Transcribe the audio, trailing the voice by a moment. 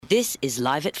This is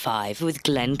Live at 5 with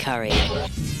Glenn Curry. What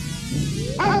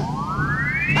do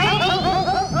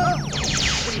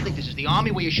you think this is, the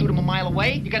army where you shoot them a mile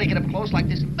away? You gotta get up close like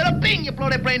this. Bada bing! You blow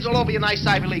their brains all over your nice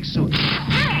Ivy League suit.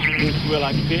 You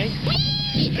like pig?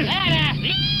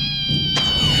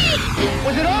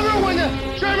 Was it over when the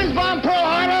Germans bombed Pearl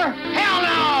Harbor?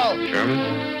 Hell no!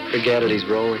 German? Forget it, he's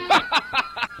rolling.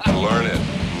 Learn it,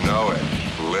 know it,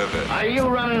 live it. Are you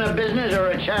running a business or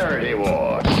a charity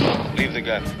war? Leave the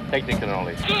gun. Take the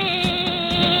cannoli.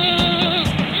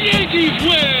 Yankees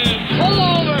win! Pull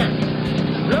over!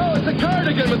 No, it's a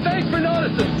cardigan, but thanks for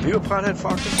noticing. You a pothead,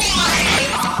 Fox?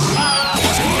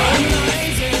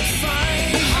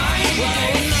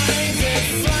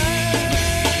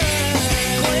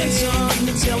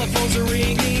 Telephones are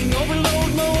ringing,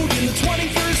 overload mode in the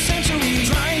 21st century.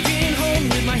 Driving home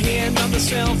with my hand on the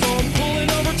cell phone, pulling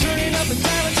over, turning up and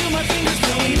dialing till my fingers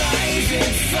going. Live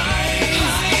at 5,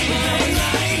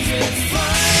 live at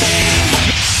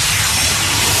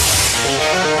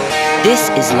 5. This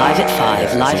is Live at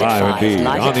 5, live at 5, indeed,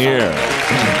 live on at the 5. air.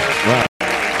 Right.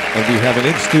 And we have an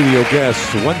in-studio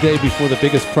guest one day before the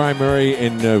biggest primary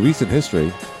in recent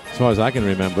history, as far as I can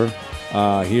remember.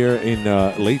 Here in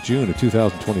late June of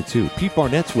 2022. Pete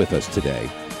Barnett's with us today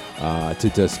to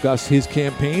discuss his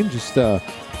campaign just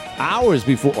hours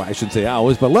before, well, I shouldn't say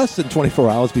hours, but less than 24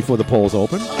 hours before the polls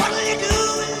open.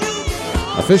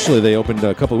 Officially, they opened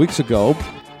a couple of weeks ago.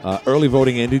 Early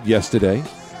voting ended yesterday.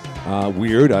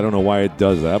 Weird. I don't know why it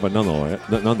does that, but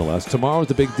nonetheless, tomorrow's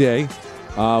the big day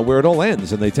where it all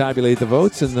ends, and they tabulate the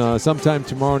votes, and sometime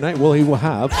tomorrow night, he will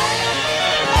have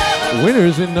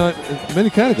winners in many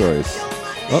categories.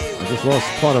 Oh, I just lost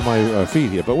part of my feed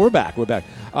here, but we're back.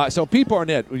 So Pete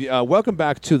Barnett, welcome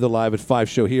back to the Live at 5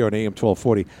 show here on AM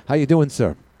 1240. How you doing,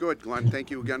 sir? Good, Glenn. Thank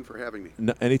you again for having me.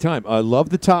 Anytime. I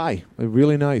love the tie.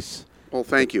 Really nice. Well,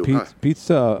 thank you. Pete's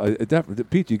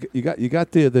Pete, you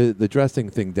got the dressing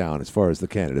thing down as far as the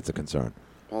candidates are concerned.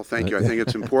 Well, thank you. I think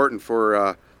it's important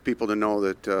for people to know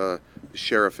that the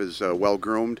sheriff is well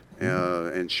groomed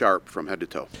and sharp from head to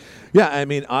toe. Yeah, I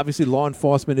mean, obviously, law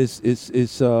enforcement is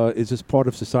just part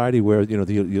of society where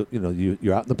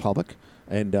you're out in the public,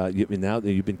 and now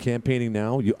you've been campaigning.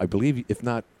 Now, I believe, if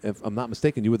I'm not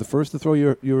mistaken, you were the first to throw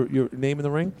your name in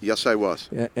the ring. Yes, I was.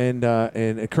 And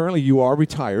currently you are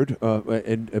retired.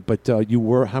 But you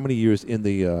were how many years in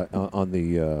the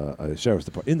sheriff's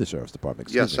department? In the sheriff's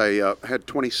department. Yes, I had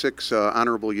 26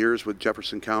 honorable years with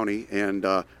Jefferson County, and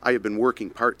I have been working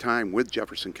part time with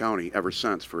Jefferson County ever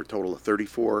since for a total of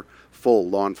 34 full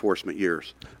law enforcement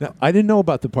years. Now, I didn't know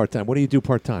about the part-time. What do you do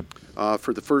part-time?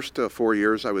 For the first 4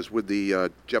 years, I was with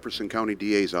the Jefferson County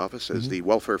DA's office as the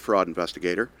welfare fraud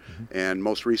investigator, and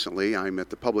most recently, I'm at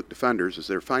the Public Defenders as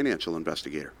their financial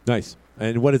investigator. Nice.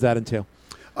 And what does that entail?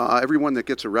 Everyone that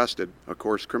gets arrested, of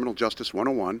course, Criminal Justice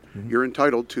 101, you're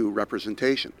entitled to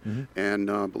representation. And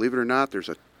believe it or not, there's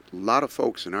a lot of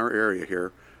folks in our area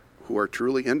here who are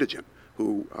truly indigent,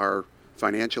 who are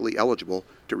financially eligible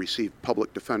to receive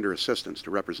public defender assistance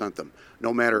to represent them,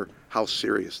 no matter how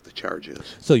serious the charge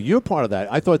is. So you're part of that.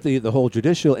 I thought the whole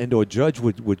judicial and/or judge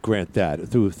would grant that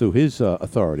through his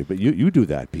authority, but you do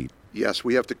that, Pete. Yes,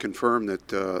 we have to confirm that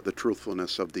the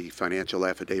truthfulness of the financial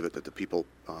affidavit that the people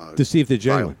to see if they're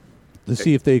genuine,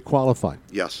 see if they qualify.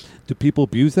 Yes. Do people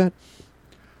abuse that?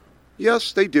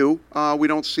 Yes, they do. We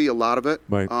don't see a lot of it.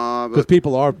 Right. Because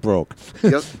people are broke.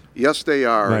 Yes, they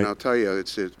are. Right. And I'll tell you,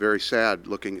 it's very sad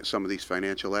looking at some of these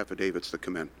financial affidavits that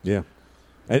come in. Yeah.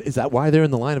 And is that why they're in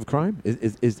the line of crime?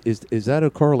 Is that a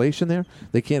correlation there?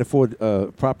 They can't afford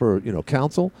proper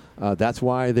counsel. That's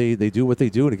why they do what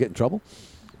they do to get in trouble?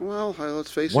 Well,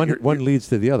 let's face it. One leads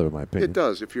to the other, in my opinion. It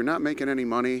does. If you're not making any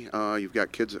money, you've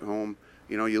got kids at home,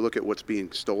 you look at what's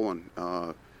being stolen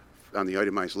on the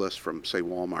itemized list from, say,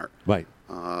 Walmart. Right.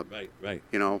 Right.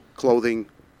 Clothing,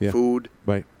 food,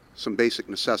 right. Some basic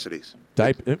necessities.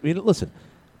 Listen,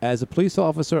 as a police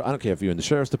officer, I don't care if you're in the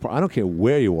sheriff's department, I don't care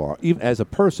where you are, even as a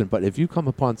person, but if you come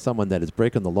upon someone that is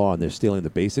breaking the law and they're stealing the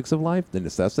basics of life, the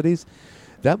necessities,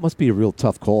 that must be a real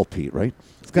tough call, Pete, right?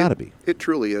 It's got to be. It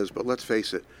truly is, but let's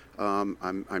face it,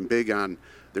 I'm big on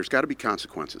there's got to be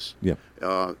consequences. Yeah.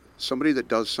 Somebody that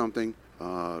does something,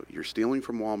 you're stealing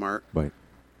from Walmart, right.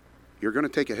 You're going to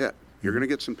take a hit. You're going to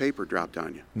get some paper dropped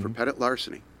on you for petty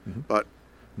larceny. But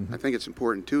I think it's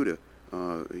important, too, to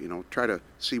try to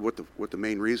see what the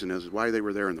main reason is why they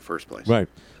were there in the first place. Right.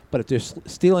 But if they're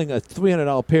stealing a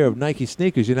 $300 pair of Nike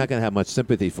sneakers, you're not going to have much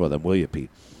sympathy for them, will you, Pete?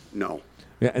 No.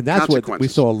 Yeah, and that's what we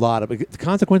saw a lot of. The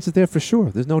consequences there for sure.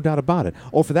 There's no doubt about it.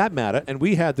 Or for that matter, and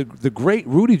we had the great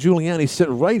Rudy Giuliani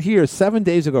sitting right here 7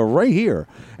 days ago, right here.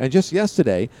 And just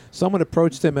yesterday, someone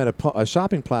approached him at a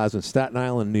shopping plaza in Staten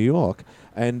Island, New York,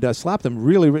 and slapped him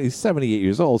really, he's 78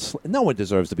 years old. No one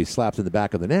deserves to be slapped in the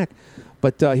back of the neck.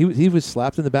 But he was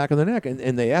slapped in the back of the neck,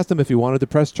 and they asked him if he wanted to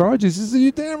press charges. He said,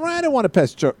 "You damn right I want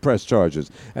to press charges."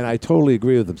 And I totally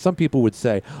agree with him. Some people would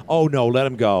say, "Oh no, let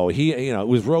him go. It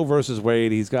was Roe versus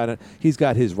Wade. He's got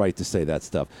his right to say that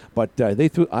stuff." But they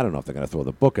threw. I don't know if they're going to throw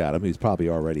the book at him. He's probably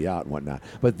already out and whatnot.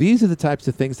 But these are the types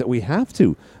of things that we have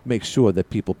to make sure that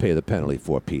people pay the penalty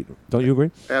for, Pete. Don't you agree?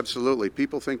 Absolutely.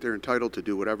 People think they're entitled to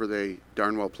do whatever they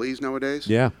darn well please nowadays.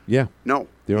 Yeah. No.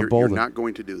 They're emboldened. You're not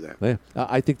going to do that. Yeah,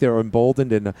 I think they're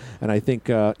emboldened, and I think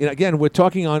again we're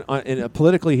talking on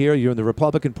politically here. You're in the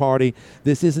Republican Party.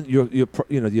 This isn't your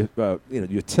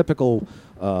typical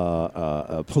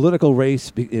political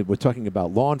race. We're talking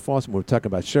about law enforcement. We're talking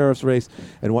about sheriff's race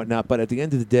and whatnot. But at the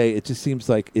end of the day, it just seems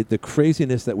like the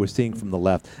craziness that we're seeing from the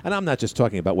left. And I'm not just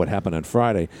talking about what happened on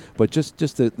Friday, but just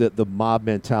the mob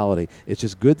mentality. It's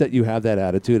just good that you have that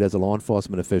attitude as a law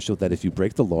enforcement official. That if you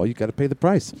break the law, you got to pay the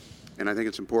price. And I think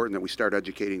it's important that we start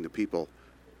educating the people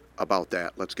about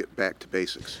that. Let's get back to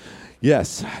basics.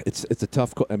 Yes, it's a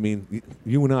tough call. I mean,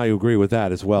 you and I agree with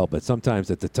that as well, but sometimes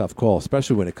it's a tough call,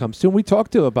 especially when it comes to, and we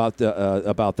talked about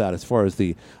that as far as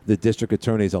the district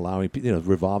attorneys allowing,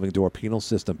 revolving door penal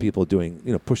system, people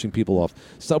doing, pushing people off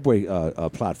subway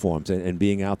platforms and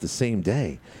being out the same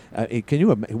day. Can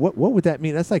you imagine, what would that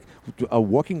mean? That's like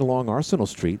walking along Arsenal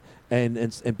Street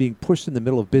and being pushed in the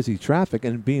middle of busy traffic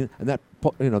and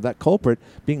that culprit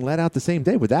being let out the same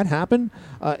day. Would that happen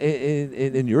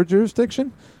in your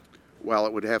jurisdiction? Well,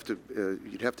 it would have to.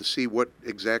 You'd have to see what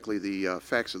exactly the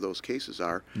facts of those cases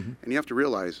are, and you have to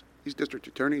realize these district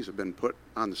attorneys have been put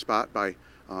on the spot by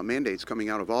mandates coming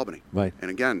out of Albany. Right.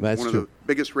 And again, one of the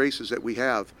biggest races that we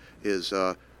have is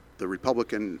the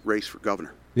Republican race for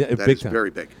governor. Yeah, that is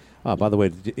very big. By the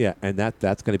way, yeah, and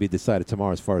that's going to be decided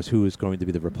tomorrow as far as who is going to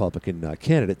be the Republican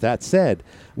candidate. That said,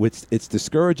 it's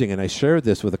discouraging, and I shared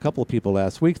this with a couple of people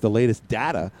last week, the latest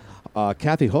data.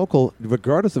 Kathy Hochul,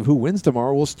 regardless of who wins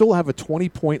tomorrow, will still have a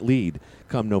 20-point lead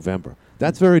come November.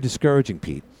 That's very discouraging,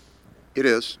 Pete. It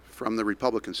is from the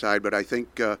Republican side, but I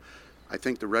think the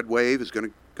red wave is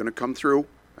going to come through,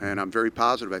 and I'm very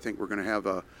positive. I think we're going to have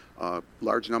a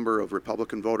large number of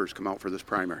Republican voters come out for this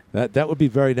primary. That would be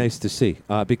very nice to see,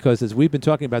 because as we've been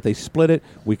talking about, they split it.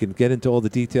 We can get into all the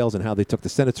details and how they took the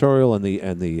senatorial and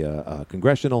the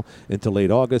congressional into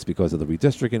late August because of the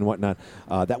redistricting and whatnot.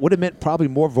 That would have meant probably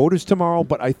more voters tomorrow,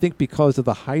 but I think because of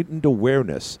the heightened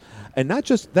awareness, and not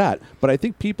just that, but I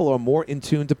think people are more in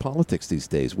tune to politics these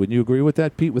days. Wouldn't you agree with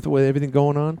that, Pete, with everything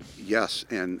going on? Yes,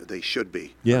 and they should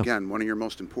be. Yeah. Again, one of your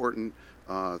most important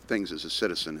things as a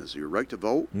citizen is your right to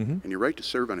vote and your right to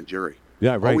serve on a jury.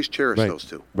 Yeah, right. Always cherish those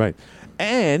two. Right.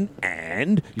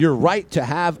 And your right to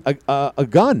have a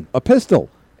gun, a pistol,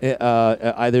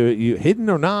 either you hidden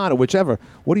or not, or whichever.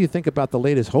 What do you think about the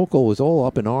latest? Hochul was all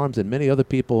up in arms, and many other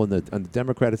people on the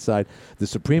Democratic side. The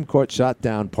Supreme Court shot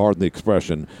down, pardon the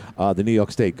expression, the New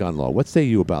York State gun law. What say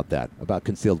you about that, about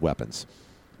concealed weapons?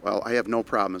 Well, I have no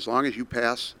problem. As long as you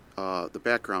pass the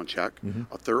background check,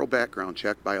 a thorough background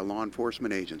check by a law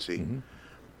enforcement agency,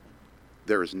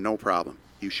 there is no problem.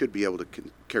 You should be able to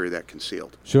carry that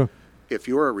concealed. Sure. If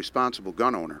you're a responsible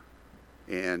gun owner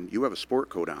and you have a sport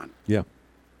coat on, yeah,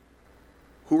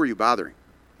 who are you bothering?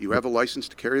 You have a license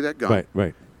to carry that gun,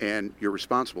 right, and you're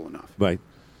responsible enough. Right.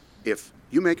 If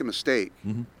you make a mistake,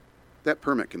 that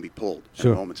permit can be pulled at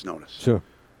a moment's notice. Sure.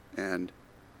 And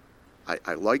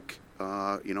I like,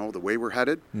 the way we're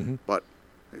headed, but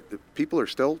the people are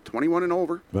still 21 and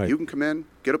over. Right. You can come in,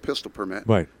 get a pistol permit,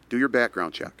 right, do your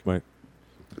background check. Right.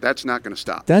 That's not going to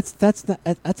stop. That's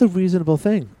a reasonable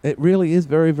thing. It really is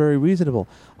very, very reasonable.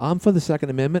 I'm for the Second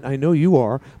Amendment. I know you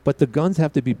are, but the guns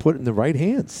have to be put in the right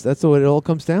hands. That's what it all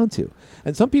comes down to.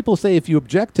 And some people say if you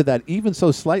object to that even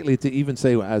so slightly, to even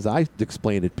say, as I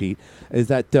explained it, Pete, is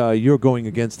that you're going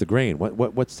against the grain.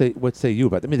 What say you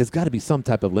about that? I mean, there's got to be some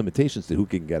type of limitations to who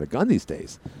can get a gun these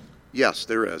days. Yes,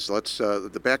 there is.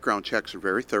 The background checks are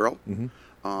very thorough.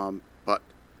 But,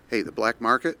 hey, the black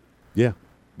market? Yeah.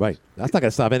 Right. That's not going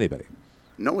to stop anybody.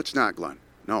 No, it's not, Glenn.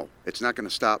 No, it's not going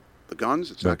to stop the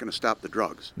guns. It's not going to stop the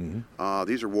drugs.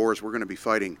 These are wars we're going to be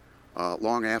fighting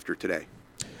long after today.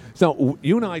 So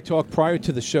you and I talked prior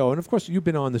to the show, and of course you've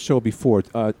been on the show before.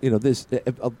 The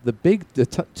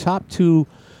top two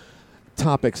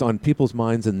topics on people's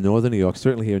minds in northern New York,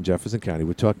 certainly here in Jefferson County.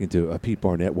 We're talking to Pete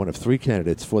Barnett, one of three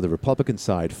candidates for the Republican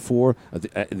side, for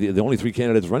the only three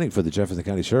candidates running for the Jefferson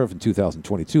County Sheriff in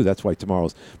 2022. That's why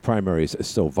tomorrow's primary is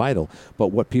so vital. But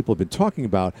what people have been talking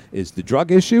about is the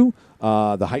drug issue,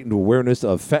 the heightened awareness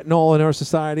of fentanyl in our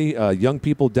society, young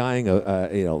people dying,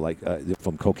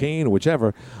 from cocaine or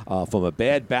whichever, from a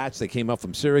bad batch that came up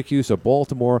from Syracuse or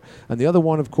Baltimore. And the other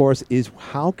one, of course, is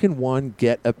how can one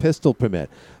get a pistol permit?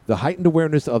 The heightened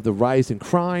awareness of the rise in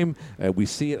crime. We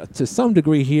see it to some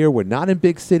degree here. We're not in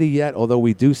big city yet, although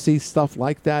we do see stuff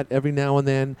like that every now and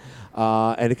then.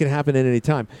 And it can happen at any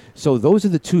time. So those are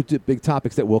the two big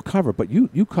topics that we'll cover. But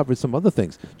you covered some other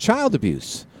things. Child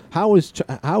abuse. How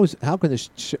can the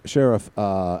sheriff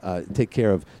take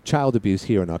care of child abuse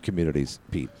here in our communities,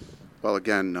 Pete? Well,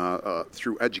 again,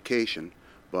 through education,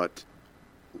 but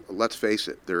let's face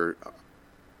it, the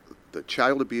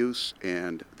child abuse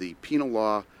and the penal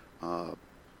law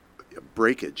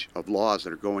breakage of laws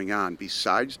that are going on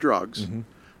besides drugs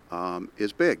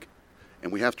is big.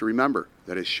 And we have to remember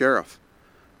that as sheriff,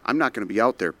 I'm not going to be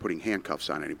out there putting handcuffs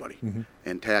on anybody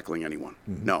and tackling anyone.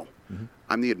 No.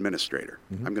 I'm the administrator.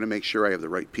 I'm going to make sure I have the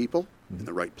right people in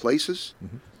the right places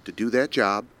to do that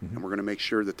job, and we're going to make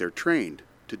sure that they're trained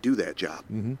to do that job.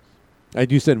 And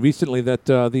you said recently that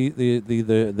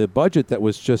the budget that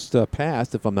was just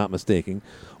passed, if I'm not mistaken,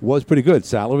 was pretty good.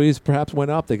 Salaries perhaps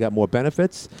went up. They got more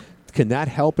benefits. Can that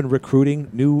help in recruiting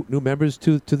new members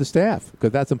to the staff?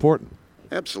 Because that's important.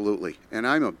 Absolutely. And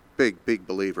I'm a big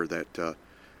believer that,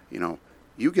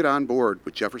 you get on board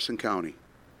with Jefferson County.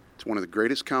 It's one of the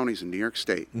greatest counties in New York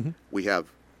State. We have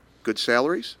good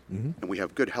salaries, and we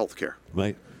have good health care.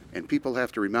 Right. And people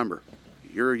have to remember,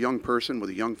 you're a young person with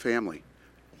a young family.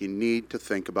 You need to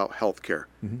think about health care.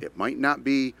 It might not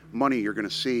be money you're going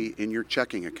to see in your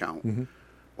checking account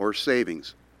or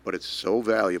savings, but it's so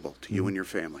valuable to you and your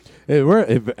family.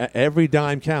 Every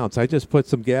dime counts. I just put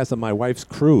some gas on my wife's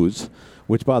Cruise,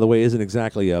 which, by the way, isn't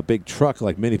exactly a big truck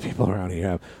like many people around here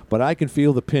have, but I can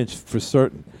feel the pinch for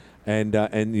certain.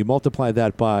 And you multiply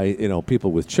that by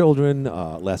people with children,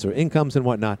 lesser incomes and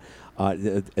whatnot.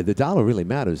 The dollar really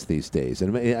matters these days.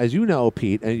 And as you know,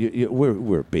 Pete, and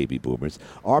we're baby boomers.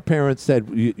 Our parents said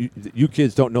you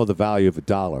kids don't know the value of a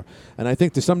dollar, and I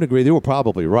think to some degree they were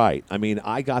probably right. I mean,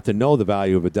 I got to know the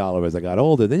value of a dollar as I got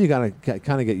older. Then you got to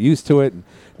kind of get used to it. And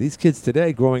these kids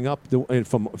today, growing up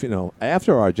from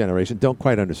after our generation, don't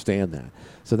quite understand that.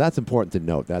 So that's important to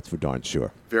note. That's for darn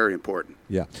sure. Very important.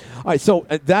 Yeah. All right. So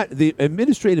the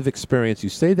administrative experience, you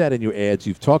say that in your ads.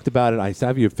 You've talked about it. I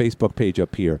have your Facebook page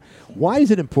up here. Why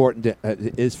is it important to,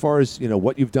 as far as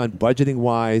what you've done budgeting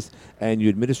wise and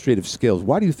your administrative skills?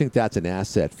 Why do you think that's an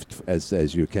asset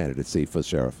as your candidacy for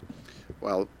sheriff?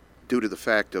 Well, due to the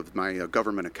fact of my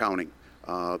government accounting,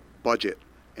 budget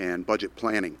and budget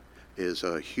planning is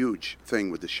a huge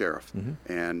thing with the sheriff.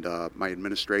 And my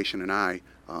administration and I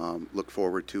look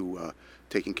forward to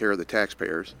taking care of the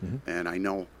taxpayers. And I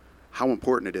know how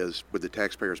important it is with the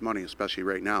taxpayers' money, especially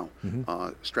right now,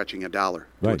 stretching a dollar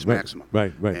to its maximum.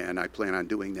 Right. And I plan on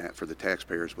doing that for the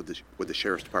taxpayers with the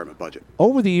Sheriff's Department budget.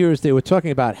 Over the years, they were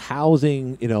talking about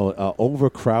housing,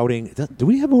 overcrowding. Do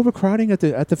we have overcrowding at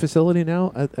the facility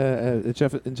now in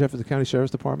Jefferson County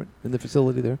Sheriff's Department, in the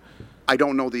facility there? I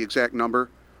don't know the exact number,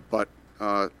 but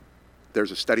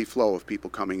there's a steady flow of people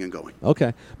coming and going.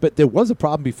 Okay. But there was a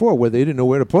problem before where they didn't know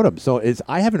where to put them. So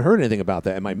I haven't heard anything about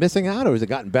that. Am I missing out, or has it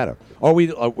gotten better? Or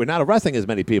we're not arresting as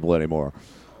many people anymore?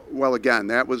 Well, again,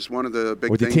 that was one of the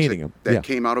big things that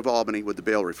came out of Albany with the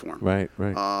bail reform. Right.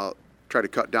 Try to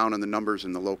cut down on the numbers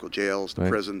in the local jails, the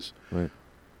prisons. Right.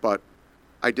 But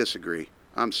I disagree.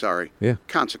 I'm sorry. Yeah.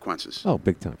 Consequences. Oh,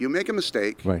 big time. You make a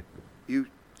mistake, right, you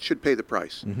should pay the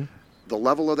price. The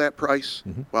level of that price,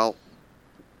 well,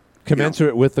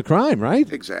 commensurate with the crime, right?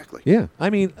 Exactly. Yeah. I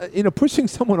mean, pushing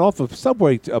someone off a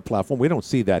subway platform, we don't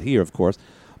see that here, of course,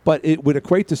 but it would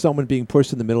equate to someone being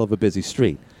pushed in the middle of a busy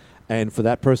street. And for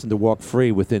that person to walk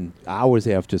free within hours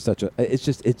after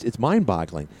it's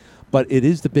mind-boggling. But it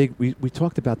is we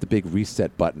talked about the big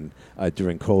reset button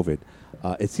during COVID.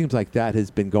 It seems like that has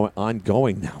been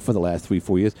ongoing now for the last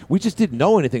 3-4 years. We just didn't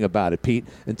know anything about it, Pete,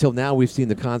 until now we've seen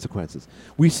the consequences.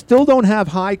 We still don't have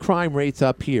high crime rates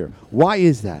up here. Why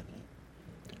is that?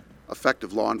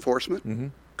 Effective law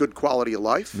enforcement, good quality of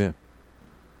life. Yeah.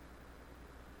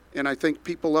 And I think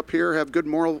people up here have good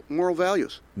moral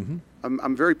values.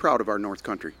 I'm very proud of our North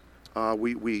Country.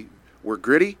 We're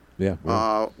gritty. Yeah.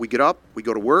 Right. We get up, we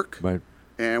go to work, right,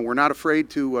 and we're not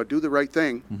afraid to do the right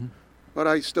thing. But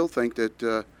I still think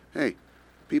that,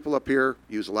 people up here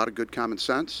use a lot of good common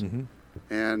sense,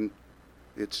 and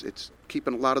it's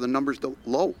keeping a lot of the numbers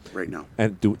low right now.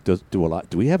 And do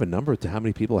we have a number to how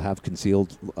many people have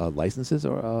concealed licenses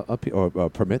or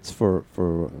permits for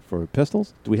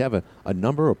pistols? Do we have a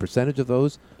number or percentage of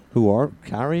those who are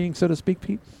carrying, so to speak,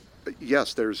 Pete?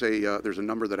 Yes, there's a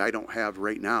number that I don't have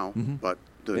right now, but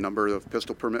the number of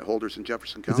pistol permit holders in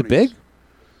Jefferson County is it big?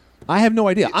 I have no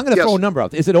idea. I'm going to throw a number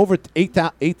out. Is it over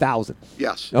 8,000?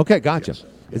 Yes. Okay, gotcha. Yes.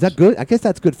 Is that good? I guess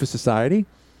that's good for society.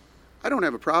 I don't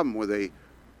have a problem with a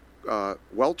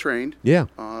well-trained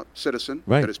citizen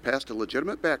Right. that has passed a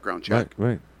legitimate background check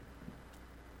Right.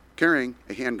 carrying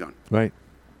a handgun. Right.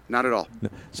 Not at all. No.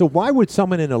 So why would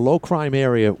someone in a low-crime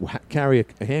area carry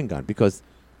a handgun? Because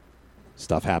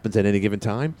stuff happens at any given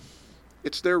time?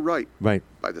 It's their right. Right.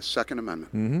 By the Second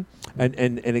Amendment. Mm-hmm.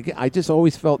 And again, I just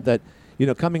always felt that,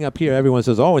 coming up here, everyone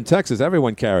says, in Texas,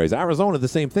 everyone carries. Arizona, the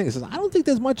same thing. It says, I don't think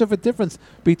there's much of a difference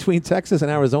between Texas and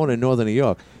Arizona and northern New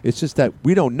York. It's just that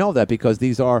we don't know that because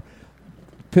these are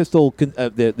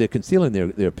they're concealing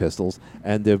their pistols,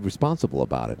 and they're responsible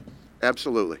about it.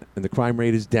 Absolutely. And the crime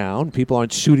rate is down. People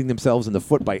aren't shooting themselves in the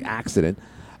foot by accident.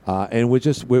 And we're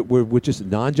just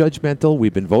non-judgmental.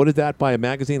 We've been voted that by a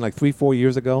magazine like 3-4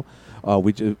 years ago.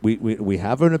 We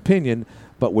have an opinion,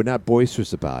 but we're not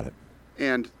boisterous about it.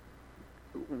 And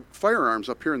firearms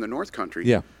up here in the North Country.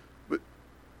 Yeah. But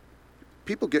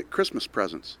people get Christmas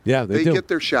presents. Yeah, they do. Get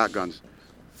their shotguns.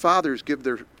 Fathers give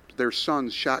their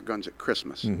sons shotguns at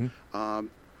Christmas. Mm-hmm.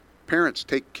 Parents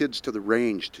take kids to the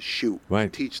range to shoot.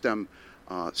 Right. Teach them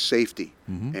safety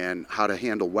and how to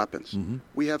handle weapons.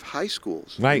 We have high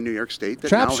schools in New York State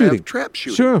that now have trap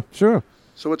shooting. Sure.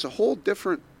 So it's a whole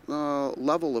different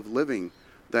level of living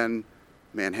than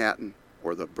Manhattan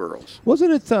or the boroughs.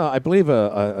 Wasn't it, I believe,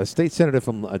 a state senator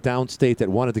from a downstate that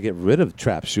wanted to get rid of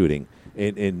trap shooting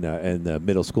in the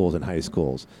middle schools and high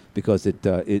schools because it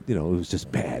was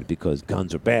just bad because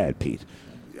guns are bad, Pete.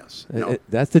 Yes. No.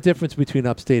 That's the difference between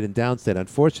upstate and downstate.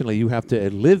 Unfortunately, you have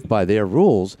to live by their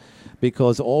rules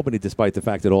because Albany, despite the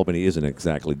fact that Albany isn't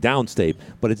exactly downstate,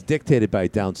 but it's dictated by a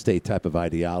downstate type of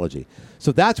ideology.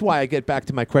 So that's why I get back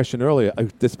to my question earlier.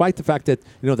 Despite the fact that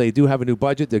they do have a new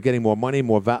budget, they're getting more money,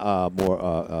 more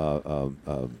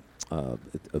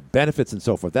benefits and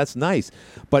so forth. That's nice.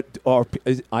 But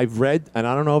I've read, and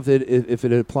I don't know if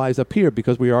it applies up here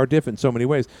because we are different in so many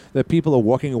ways, that people are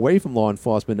walking away from law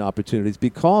enforcement opportunities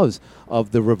because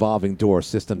of the revolving door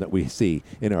system that we see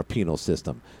in our penal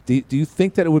system. Do you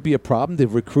think that it would be a problem to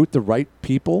recruit the right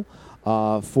people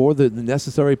for the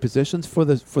necessary positions for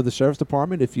the sheriff's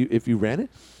department if you ran it?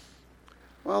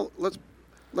 Well,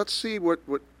 let's see what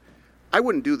I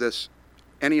wouldn't do this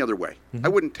any other way. I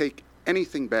wouldn't take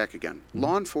anything back again.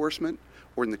 Law enforcement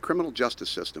or in the criminal justice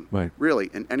system, really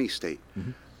in any state.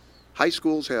 High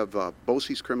schools have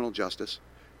BOCES criminal justice.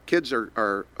 Kids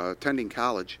are attending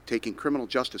college, taking criminal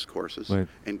justice courses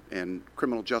and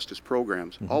criminal justice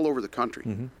programs all over the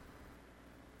country.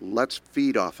 Let's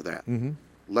feed off of that.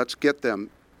 Let's get them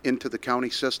into the county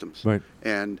systems.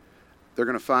 And they're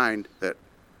going to find that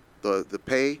the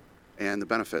pay and the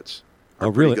benefits are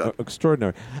really good.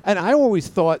 Extraordinary. And I always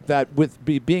thought that with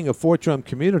being a Fort Drum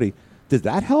community, does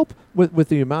that help with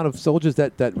the amount of soldiers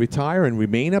that retire and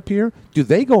remain up here? Do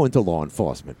they go into law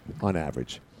enforcement on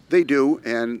average? They do,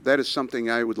 and that is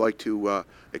something I would like to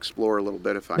explore a little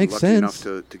bit if I'm Makes lucky sense.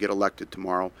 enough to get elected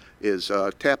tomorrow, is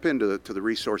tap into the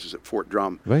resources at Fort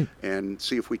Drum and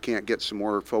see if we can't get some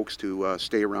more folks to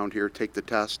stay around here, take the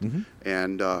test,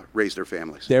 and raise their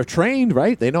families. They're trained,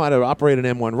 right? They know how to operate an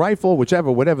M1 rifle,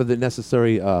 whatever the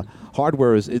necessary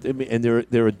hardware is, and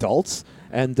they're adults.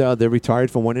 And they're retired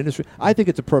from one industry. I think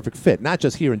it's a perfect fit, not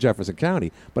just here in Jefferson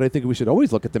County, but I think we should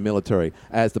always look at the military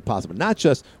as the possible, not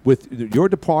just with your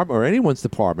department or anyone's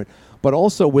department, but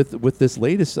also with this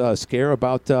latest scare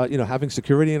about having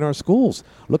security in our schools.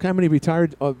 Look how many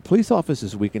retired police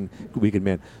officers we can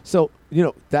man. So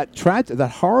that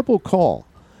horrible call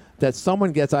that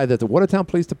someone gets either at the Watertown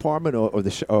Police Department or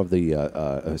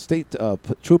the state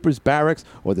troopers barracks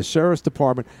or the sheriff's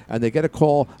department, and they get a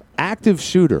call, active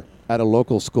shooter at a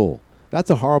local school. That's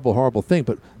a horrible, horrible thing.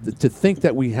 But to think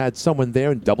that we had someone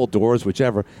there in double doors,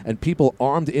 whichever, and people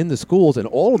armed in the schools and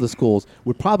all of the schools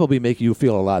would probably make you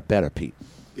feel a lot better, Pete.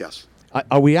 Yes.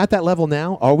 Are we at that level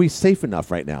now? Are we safe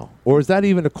enough right now? Or is that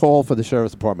even a call for the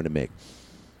sheriff's department to make?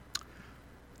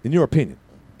 In your opinion?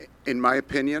 In my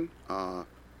opinion,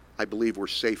 I believe we're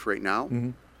safe right now.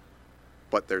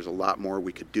 But there's a lot more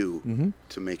we could do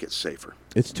to make it safer.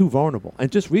 It's too vulnerable.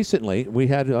 And just recently, we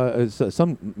had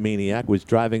some maniac was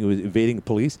evading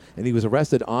police, and he was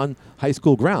arrested on high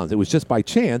school grounds. It was just by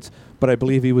chance, but I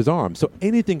believe he was armed. So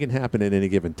anything can happen at any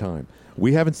given time.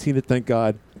 We haven't seen it, thank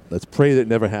God. Let's pray that it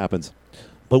never happens.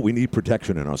 But we need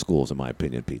protection in our schools, in my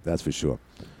opinion, Pete. That's for sure.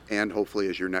 And hopefully,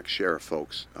 as your next sheriff,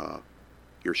 folks,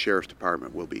 your sheriff's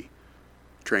department will be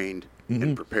trained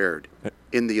and prepared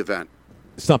in the event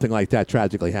something like that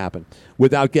tragically happened,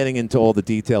 without getting into all the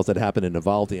details that happened in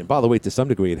Uvalde. And by the way, to some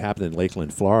degree, it happened in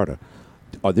Lakeland, Florida.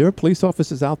 Are there police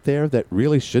officers out there that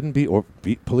really shouldn't be, or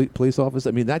be police officers?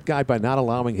 I mean, that guy, by not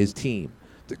allowing his team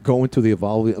to go into the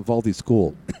Uvalde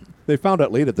school, they found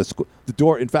out later the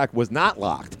door, in fact, was not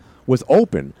locked, was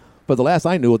open. But the last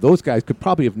I knew, those guys could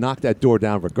probably have knocked that door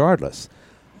down regardless.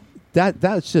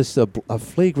 That's just a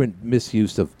flagrant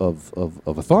misuse of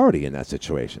authority in that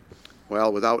situation.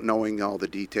 Well, without knowing all the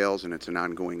details, and it's an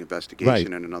ongoing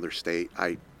investigation in another state,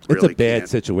 It's a bad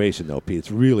situation, though, Pete.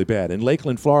 It's really bad. In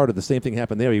Lakeland, Florida, the same thing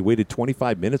happened there. He waited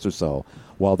 25 minutes or so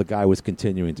while the guy was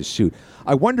continuing to shoot.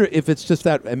 I wonder if it's just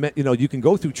that, you can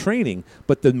go through training,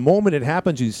 but the moment it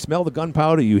happens, you smell the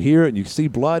gunpowder, you hear it, and you see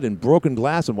blood and broken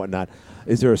glass and whatnot.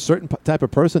 Is there a certain type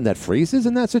of person that freezes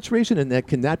in that situation, and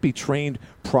can that be trained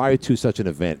prior to such an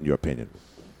event, in your opinion?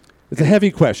 It's a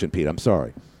heavy question, Pete. I'm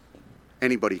sorry.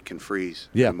 Anybody can freeze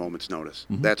at a moment's notice.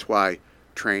 Mm-hmm. That's why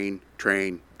train.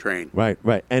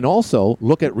 Right. And also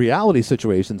look at reality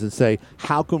situations and say,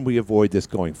 how can we avoid this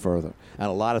going further? And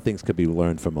a lot of things could be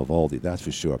learned from Uvalde, that's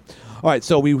for sure. All right,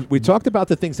 so we talked about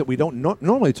the things that we don't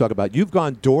normally talk about. You've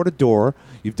gone door to door.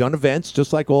 You've done events,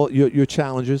 just like all your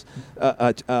challengers,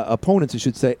 opponents, I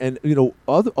should say. And,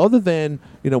 other than,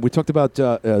 we talked about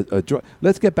drug.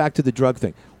 Let's get back to the drug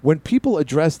thing. When people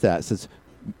address that, says,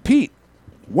 Pete,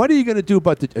 what are you going to do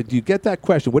about do you get that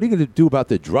question? What are you going to do about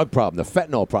the drug problem, the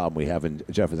fentanyl problem we have in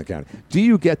Jefferson County? Do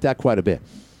you get that quite a bit?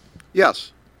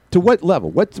 Yes. To what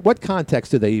level? What context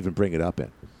do they even bring it up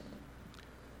in?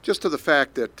 Just to the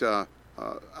fact that,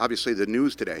 obviously, the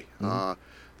news today,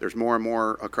 there's more and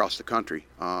more across the country,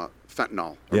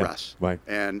 fentanyl arrests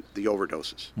and the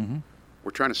overdoses. Mm-hmm.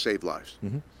 We're trying to save lives.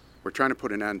 Mm-hmm. We're trying to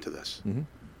put an end to this. Mm-hmm.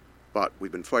 But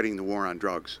we've been fighting the war on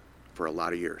drugs for a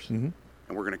lot of years. Mm-hmm.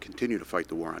 And we're going to continue to fight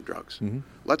the war on drugs. Mm-hmm.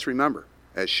 Let's remember,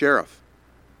 as sheriff,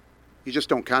 you just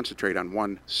don't concentrate on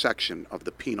one section of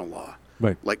the penal law,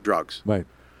 like drugs. Right.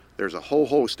 There's a whole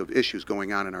host of issues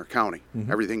going on in our county,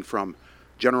 everything from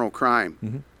general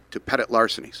crime to petty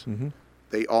larcenies. Mm-hmm.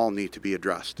 They all need to be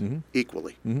addressed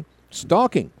equally. Mm-hmm.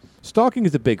 Stalking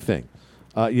is a big thing.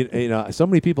 So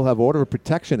many people have order of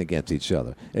protection against each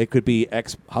other. It could be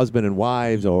ex-husband and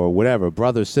wives or whatever,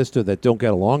 brother, sister that don't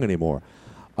get along anymore.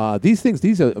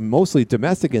 These are mostly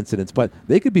domestic incidents, but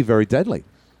they could be very deadly.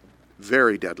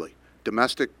 Very deadly.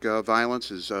 Domestic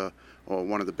violence is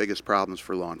one of the biggest problems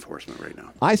for law enforcement right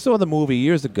now. I saw the movie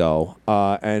years ago,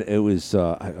 and it was,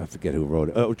 I forget who wrote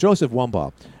it, Joseph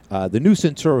Wumbaugh, The New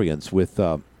Centurions with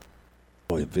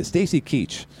Stacy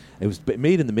Keach. It was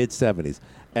made in the mid-'70s.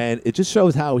 And it just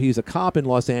shows how he's a cop in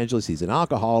Los Angeles. He's an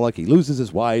alcoholic. He loses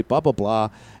his wife, blah, blah, blah.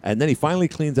 And then he finally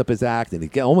cleans up his act, and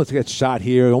he almost gets shot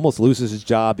here, almost loses his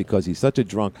job because he's such a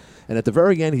drunk. And at the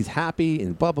very end, he's happy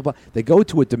and blah, blah, blah. They go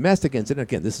to a domestic incident.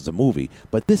 Again, this is a movie.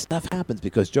 But this stuff happens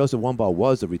because Joseph Wumbaugh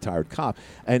was a retired cop.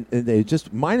 And they're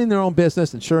just minding their own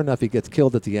business, and sure enough, he gets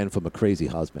killed at the end from a crazy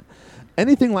husband.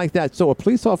 Anything like that. So a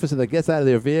police officer that gets out of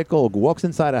their vehicle or walks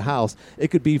inside a house, it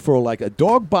could be for like a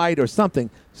dog bite or something.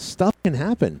 Stuff can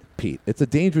happen, Pete. It's a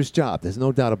dangerous job. There's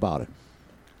no doubt about it.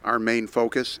 Our main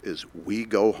focus is we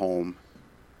go home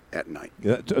at night.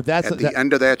 At the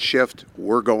end of that shift,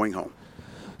 we're going home.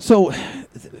 So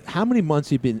how many months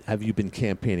have you been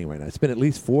campaigning right now? It's been at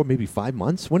least 4, maybe 5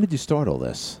 months. When did you start all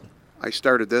this? I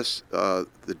started this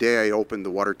the day I opened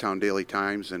the Watertown Daily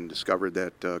Times and discovered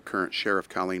that current Sheriff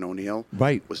Colleen O'Neill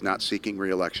was not seeking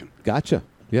re-election. Gotcha.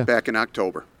 Yeah. Back in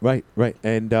October. Right.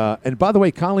 And by the way,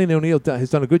 Colleen O'Neill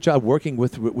has done a good job working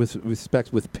with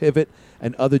respect with Pivot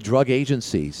and other drug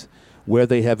agencies where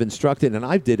they have instructed, and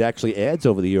I did actually ads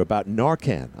over the year about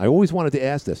Narcan. I always wanted to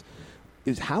ask this.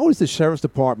 How is the Sheriff's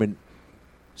Department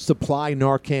supply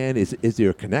Narcan? Is there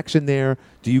a connection there?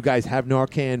 Do you guys have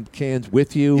Narcan cans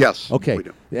with you? Yes. Okay. We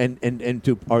do. And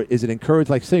is it encouraged?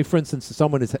 Like, say, for instance,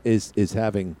 someone is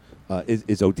ODing,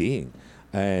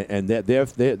 and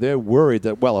they're worried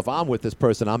that, well, if I'm with this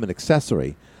person, I'm an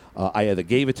accessory. I either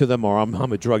gave it to them or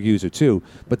I'm a drug user too.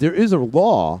 But there is a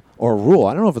law or a rule.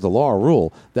 I don't know if it's a law or a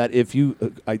rule that if you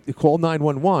call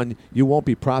 911, you won't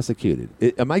be prosecuted.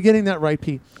 Am I getting that right,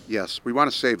 Pete? Yes. We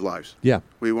want to save lives. Yeah.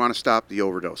 We want to stop the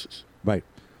overdoses. Right.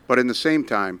 But in the same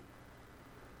time,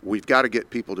 we've got to get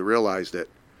people to realize that,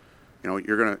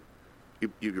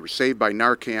 you were saved by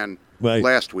Narcan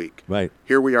last week. Right.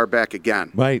 Here we are back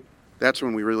again. Right. That's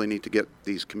when we really need to get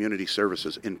these community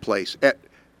services in place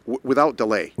without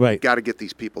delay. Right. Got to get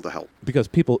these people to help. Because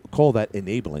people call that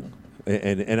enabling.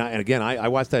 And again, I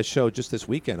watched that show just this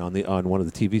weekend on one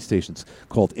of the TV stations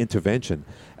called Intervention,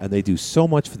 and they do so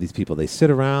much for these people. They sit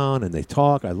around and they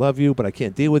talk. I love you, but I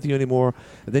can't deal with you anymore.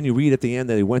 And then you read at the end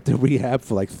that they went to rehab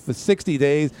for 60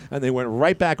 days, and they went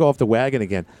right back off the wagon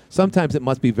again. Sometimes it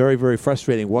must be very, very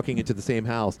frustrating walking into the same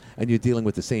house and you're dealing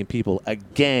with the same people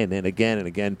again and again and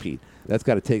again, Pete. That's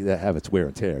got to have its wear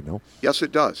and tear, no? Yes,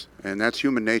 it does, and that's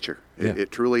human nature. Yeah.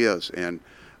 It truly is, and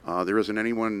there isn't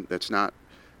anyone that's not.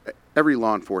 Every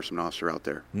law enforcement officer out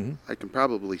there, I can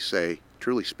probably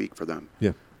truly speak for them.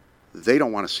 Yeah. They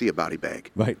don't want to see a body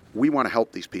bag. Right. We want to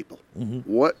help these people.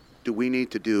 What do we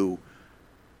need to do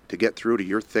to get through to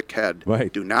your thick head?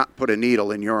 Right. Do not put a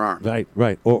needle in your arm.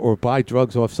 Right. Or buy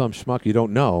drugs off some schmuck you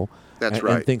don't know. That's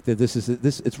right. And think that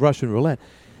it's Russian roulette.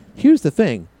 Here's the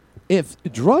thing. If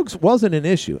drugs wasn't an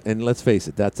issue, and let's face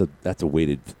it, that's a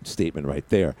weighted statement right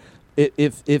there.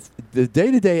 If the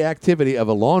day-to-day activity of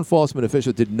a law enforcement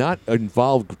official did not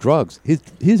involve drugs,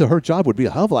 his or her job would be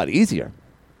a hell of a lot easier.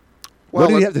 Well, what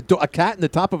do you have to do? A cat in the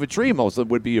top of a tree most of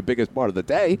would be your biggest part of the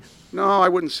day. No, I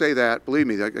wouldn't say that. Believe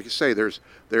me, like I say,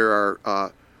 there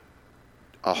are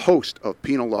a host of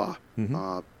penal law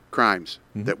crimes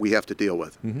that we have to deal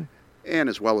with, and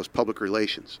as well as public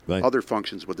relations, other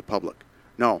functions with the public.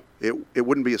 No, it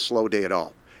wouldn't be a slow day at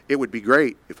all. It would be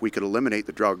great if we could eliminate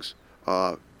the drugs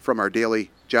from our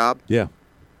daily job. Yeah.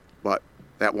 But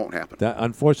that won't happen. That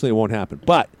unfortunately won't happen.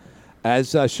 But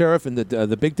as sheriff, and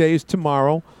the big day is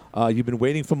tomorrow. You've been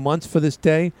waiting for months for this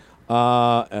day.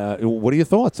 What are your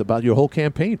thoughts about your whole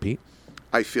campaign, Pete?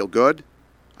 I feel good.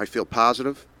 I feel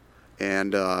positive,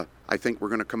 and I think we're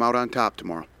going to come out on top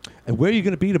tomorrow. And where are you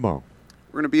going to be tomorrow?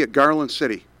 We're going to be at Garland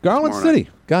City. Garland City.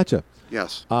 Gotcha.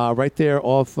 Yes. Right there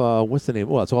off, what's the name?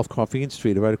 Well, it's off Coffeen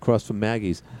Street, right across from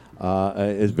Maggie's.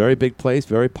 It's a very big place,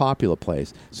 very popular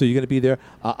place. So you're going to be there.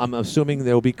 I'm assuming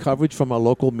there will be coverage from our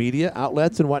local media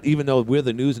outlets and what. Even though we're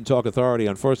the News and Talk Authority,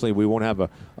 unfortunately, we won't have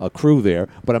a crew there.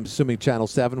 But I'm assuming Channel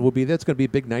 7 will be there. It's going to be a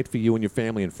big night for you and your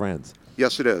family and friends.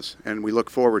 Yes, it is. And we look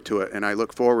forward to it. And I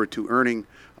look forward to earning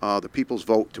the people's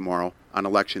vote tomorrow on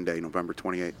Election Day, November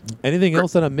 28th. Anything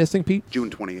else that I'm missing, Pete? June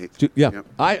 28th. Yeah. Yep.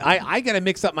 I got to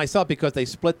mix up myself because they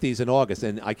split these in August,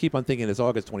 and I keep on thinking it's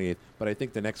August 28th, but I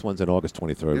think the next one's in August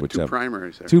 23rd. Two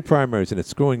primaries there. Two primaries, and it's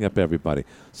screwing up everybody.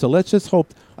 So let's just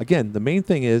hope, again, the main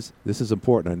thing is, this is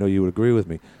important, I know you would agree with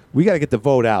me, we got to get the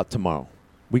vote out tomorrow.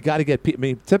 We got to get people. I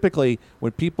mean, typically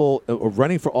when people are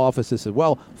running for office, they say,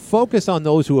 well, focus on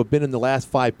those who have been in the last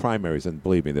 5 primaries, and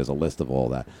believe me, there's a list of all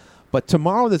that. But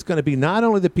tomorrow there's going to be not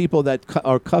only the people that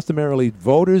are customarily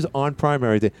voters on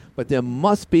primary day, but there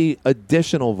must be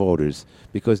additional voters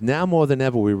because now more than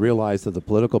ever we realize that the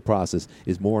political process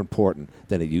is more important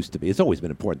than it used to be. It's always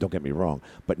been important, don't get me wrong,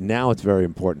 but now it's very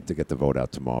important to get the vote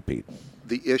out tomorrow, Pete.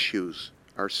 The issues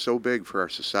are so big for our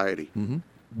society.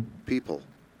 People,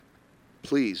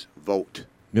 please vote.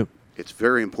 Yep. It's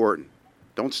very important.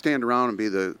 Don't stand around and be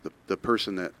the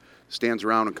person that stands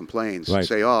around and complains. Right.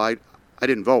 Say, oh, I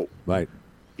didn't vote. Right.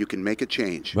 You can make a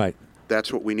change. Right.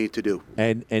 That's what we need to do.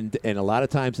 And a lot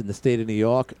of times in the state of New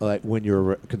York, like when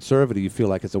you're a conservative, you feel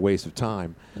like it's a waste of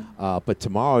time. But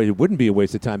tomorrow it wouldn't be a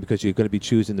waste of time because you're going to be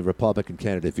choosing the Republican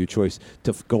candidate of your choice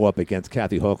to go up against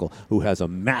Kathy Hochul, who has a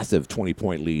massive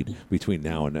 20-point lead between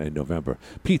now and November.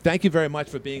 Pete, thank you very much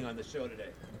for being on the show today.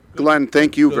 Glenn,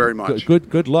 thank you very much.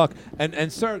 Good luck.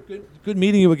 And sir, good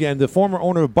meeting you again. The former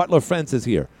owner of Butler Fence is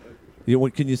here.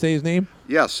 Can you say his name?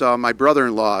 Yes, my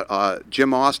brother-in-law,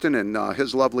 Jim Austin, and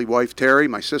his lovely wife, Terry,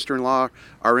 my sister-in-law,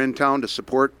 are in town to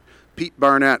support Pete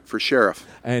Barnett for sheriff.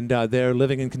 And they're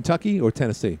living in Kentucky or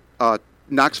Tennessee?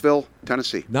 Knoxville,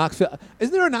 Tennessee. Knoxville.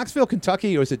 Isn't there a Knoxville,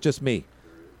 Kentucky, or is it just me?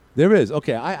 There is.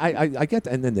 Okay, I get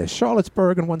that. And then there's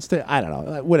Charlottesburg in one state. I don't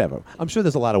know. Whatever. I'm sure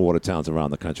there's a lot of water towns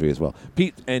around the country as well.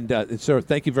 Pete and sir,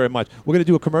 thank you very much. We're going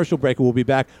to do a commercial break, and we'll be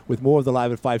back with more of the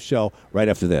Live at 5 show right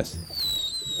after this.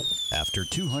 After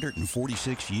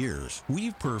 246 years,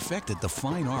 we've perfected the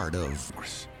fine art of...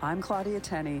 I'm Claudia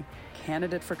Tenney,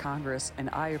 candidate for Congress, and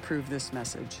I approve this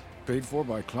message. Paid for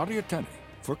by Claudia Tenney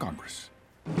for Congress.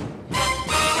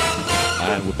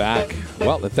 And we're back.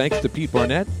 Well, thanks to Pete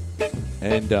Barnett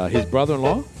and his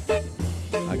brother-in-law.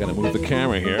 I got to move the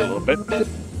camera here a little bit.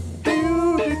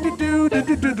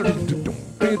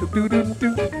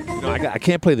 I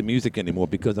can't play the music anymore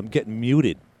because I'm getting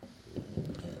muted.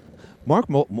 Mark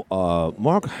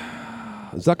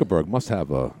Zuckerberg must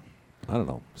have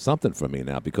something for me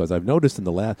now because I've noticed in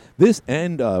the last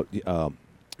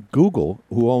Google,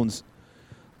 who owns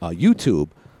YouTube,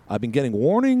 I've been getting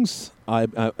warnings.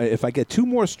 If I get 2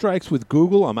 more strikes with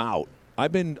Google, I'm out.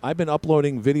 I've been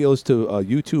uploading videos to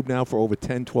YouTube now for over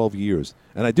 10, 12 years,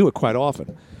 and I do it quite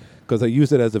often. because I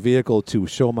use it as a vehicle to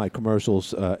show my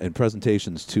commercials and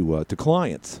presentations to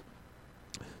clients.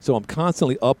 So I'm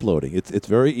constantly uploading. It's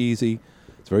very easy.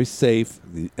 It's very safe.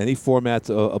 Any format's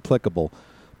applicable.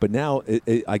 But now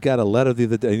I got a letter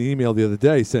an email the other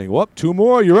day saying, well, 2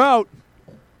 more, you're out.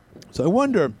 So I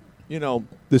wonder,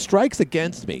 the strikes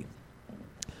against me,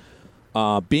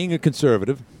 being a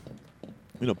conservative,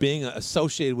 being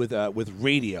associated with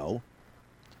radio,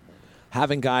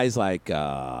 having guys like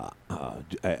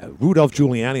Rudolph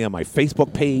Giuliani on my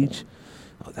Facebook page,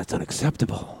 that's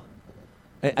unacceptable.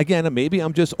 Again, maybe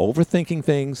I'm just overthinking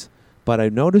things, but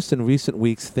I've noticed in recent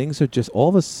weeks things are just all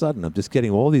of a sudden I'm just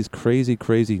getting all these crazy,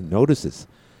 crazy notices.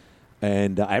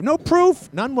 And I have no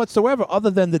proof, none whatsoever, other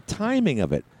than the timing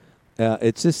of it.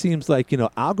 It just seems like,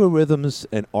 algorithms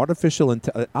and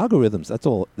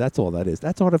algorithms, that's all that is.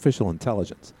 That's artificial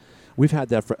intelligence. We've had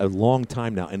that for a long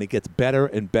time now, and it gets better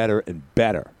and better and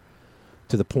better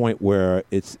to the point where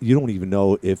you don't even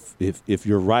know if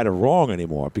you're right or wrong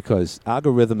anymore, because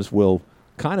algorithms will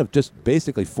kind of just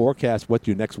basically forecast what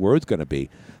your next word's going to be.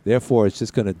 Therefore, it's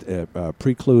just going to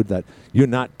preclude that you're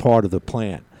not part of the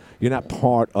plan. You're not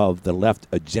part of the left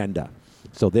agenda.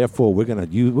 So therefore, we're going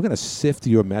to sift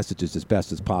your messages as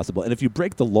best as possible. And if you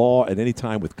break the law at any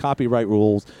time with copyright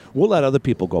rules, we'll let other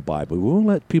people go by, but we won't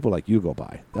let people like you go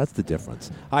by. That's the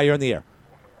difference. Hi, you're on the air.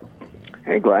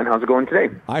 Hey, Glenn. How's it going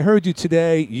today? I heard you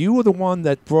today. You were the one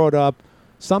that brought up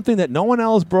something that no one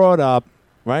else brought up.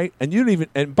 Right? And you didn't even,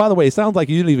 and by the way, it sounds like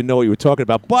you didn't even know what you were talking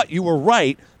about, but you were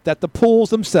right that the pools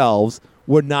themselves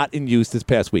were not in use this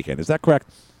past weekend. Is that correct?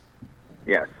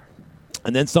 Yes.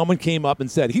 And then someone came up and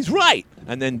said, he's right.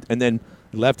 And then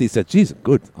Lefty said, geez,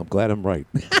 good. I'm glad I'm right.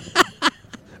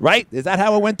 Right? Is that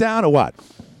how it went down or what?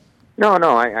 No,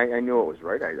 I knew it was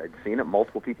right. I'd seen it.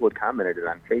 Multiple people had commented it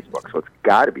on Facebook, so it's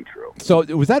got to be true. So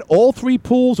was that all 3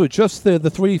 pools or just the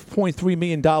 $3.3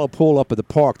 million pool up at the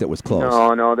park that was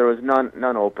closed? No, there was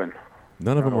none open.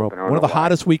 None of them were open. One of the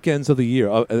hottest weekends of the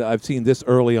year. I've seen this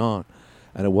early on,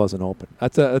 and it wasn't open.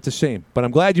 That's a shame. But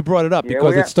I'm glad you brought it up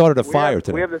because it started a fire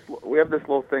today. We have this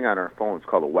little thing on our phone. It's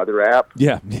called a weather app.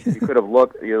 Yeah. You could have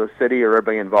looked, the city or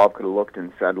everybody involved could have looked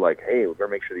and said, like, hey, we better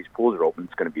make sure these pools are open.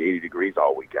 It's going to be 80 degrees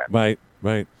all weekend. Right.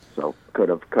 So could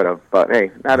have, but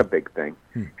hey, not a big thing.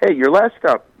 Hey, your last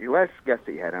guest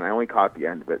that you had, and I only caught the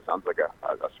end of it. Sounds like a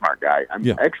smart guy.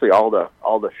 Actually all the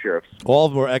sheriffs. All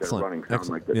of them were excellent. Running sound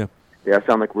excellent. Like this. Yeah,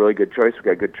 sound like a really good choice. We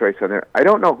got a good choice on there. I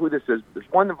don't know who this is.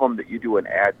 There's one of them that you do an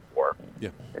ad for. Yeah.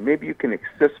 And maybe you can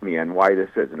assist me on why this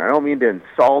is. And I don't mean to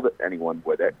insult anyone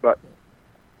with it, but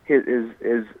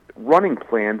his running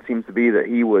plan seems to be that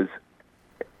he was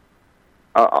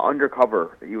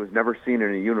undercover. He was never seen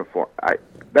in a uniform.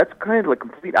 That's kind of the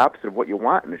complete opposite of what you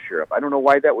want in a sheriff. I don't know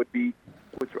why that would be,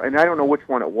 and I don't know which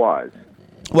one it was.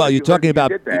 Well, you're talking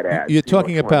about you're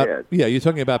talking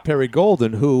about Perry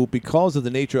Golden, who, because of the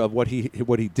nature of what he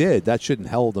did, that shouldn't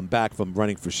hold him back from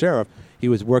running for sheriff. He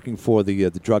was working for the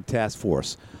drug task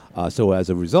force, so as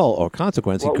a result or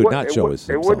consequence, he could not show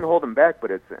himself. It wouldn't hold him back,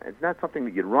 but it's not something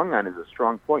that you'd rung on as a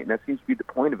strong point, and that seems to be the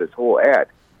point of his whole ad.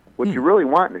 What you really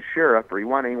want in a sheriff, or you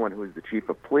want anyone who's the chief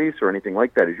of police or anything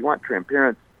like that, is you want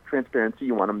transparency.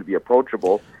 You want them to be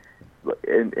approachable.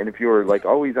 And if you were like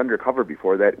always undercover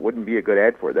before, that wouldn't be a good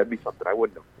ad for it. That'd be something I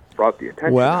wouldn't have brought the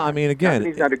attention. Well, I mean, again,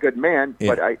 he's not a good man,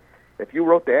 but if you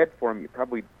wrote the ad for him, you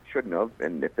probably shouldn't have.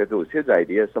 And if it was his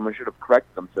idea, someone should have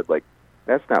corrected him, said like,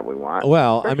 "That's not what we want."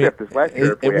 Well,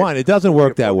 especially I mean, it doesn't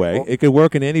work that way. It could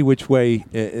work in any which way.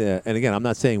 And again, I'm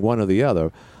not saying one or the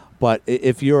other. But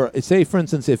if you're, say, for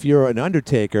instance, if you're an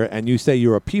undertaker and you say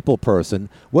you're a people person,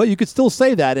 well, you could still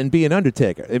say that and be an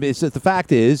undertaker. I mean, it's just, the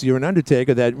fact is, you're an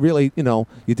undertaker that really,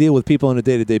 you deal with people on a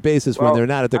day-to-day basis when they're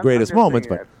not at the greatest moments.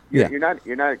 But you're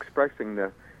not expressing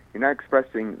the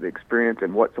experience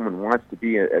and what someone wants to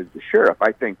be as the sheriff.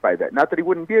 I think by that, not that he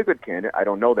wouldn't be a good candidate. I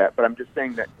don't know that, but I'm just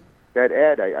saying that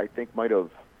ad I think might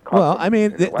have. Well, I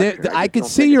mean, I could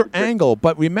see your angle,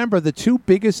 but remember the 2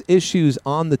 biggest issues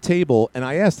on the table, and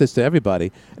I ask this to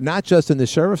everybody, not just in the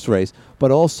sheriff's race,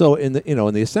 but also in the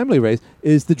in the assembly race,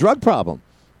 is the drug problem,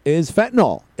 is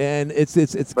fentanyl, and it's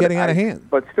getting out of hand.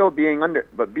 But still, being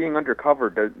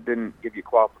undercover didn't give you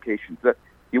qualifications.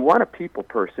 You want a people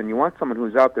person. You want someone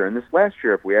who's out there. And this last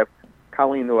sheriff we have,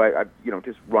 Colleen, who I've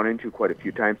just run into quite a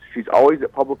few times. She's always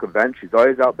at public events. She's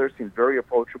always out there. Seems very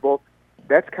approachable.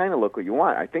 That's kind of what you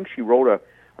want. I think she wrote a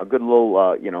good little,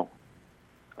 a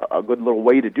good little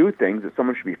way to do things that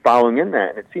someone should be following in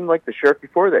that. And it seemed like the sheriff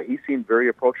before that, he seemed very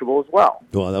approachable as well.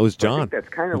 Well, that was John. I think that's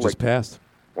kind of just passed.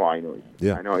 Well, I know.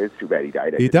 I know. It's too bad he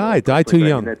died. He died too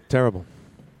young. That's terrible.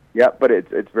 Yeah, but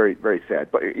it's very, very sad.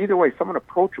 But either way, someone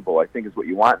approachable, I think, is what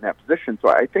you want in that position. So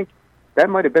I think that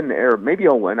might have been the error. Maybe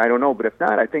he'll win. I don't know. But if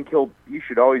not, I think you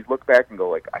should always look back and go,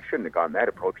 like, I shouldn't have gone that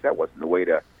approach. That wasn't the way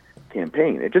to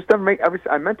campaign. It just doesn't make.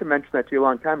 I meant to mention that to you a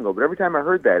long time ago, but every time I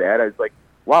heard that ad, I was like,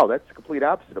 wow, that's the complete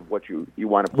opposite of what you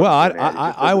want to put. Well,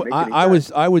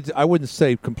 I wouldn't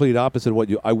say complete opposite of what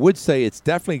you. I would say it's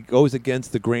definitely goes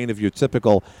against the grain of your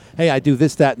typical. Hey, I do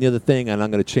this, that, and the other thing, and I'm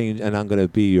going to change, and I'm going to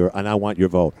be and I want your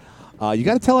vote. You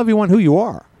got to tell everyone who you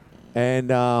are.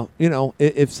 And,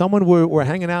 if someone were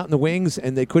hanging out in the wings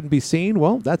and they couldn't be seen,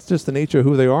 well, that's just the nature of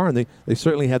who they are, and they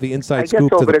certainly have the inside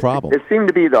scoop to the problem. It seemed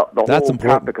to be the whole important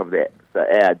topic of the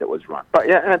ad that was run. But,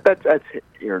 yeah, that's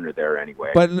here and there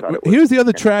anyway. But here's the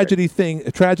other tragic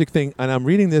thing, and I'm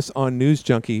reading this on News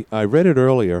Junkie. I read it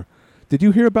earlier. Did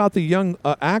you hear about the young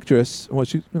actress, well,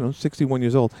 she's 61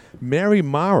 years old, Mary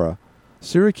Mara,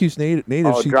 Syracuse native.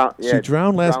 She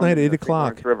drowned last night at 8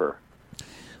 o'clock. River.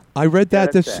 I read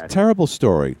that. This terrible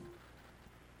story.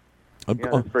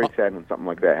 It's very sad when something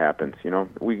like that happens.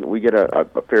 We get a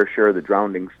fair share of the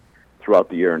drownings throughout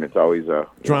the year, and it's always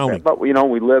drowning. But we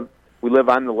live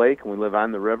on the lake and we live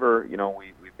on the river.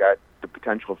 We've got the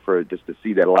potential for just to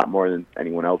see that a lot more than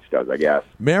anyone else does, I guess.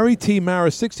 Mary T. Mara,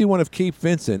 61 of Cape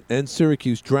Vincent and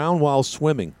Syracuse, drowned while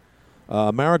swimming.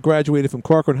 Mara graduated from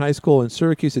Corcoran High School, and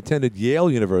Syracuse attended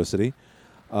Yale University.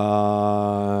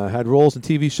 Had roles in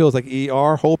TV shows like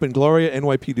ER, Hope and Gloria,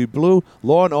 NYPD Blue,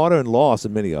 Law and Order, and Lost,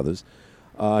 and many others.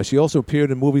 She also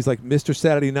appeared in movies like Mr.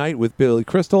 Saturday Night with Billy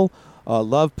Crystal,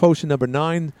 Love Potion No.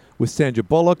 9 with Sandra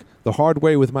Bullock, The Hard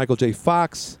Way with Michael J.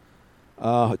 Fox,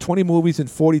 20 movies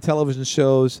and 40 television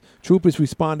shows. Troopers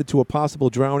responded to a possible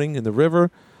drowning in the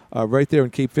river right there in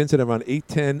Cape Vincent around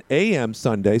 8:10 a.m.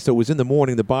 Sunday, so it was in the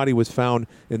morning. The body was found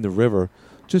in the river.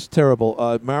 Just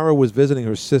terrible. Mara was visiting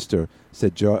her sister,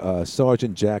 said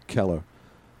Sergeant Jack Keller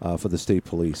for the state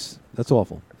police. That's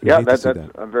awful. That's a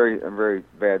very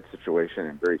bad situation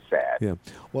and very sad. Yeah.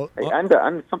 Well,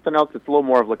 on something else that's a little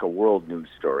more of like a world news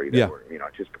story that we're,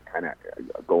 just kind of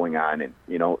going on, and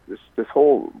this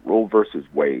whole Roe versus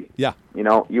Wade. Yeah.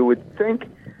 You would think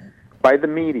by the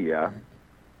media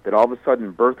that all of a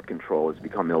sudden birth control has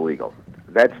become illegal.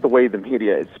 That's the way the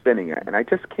media is spinning it, and I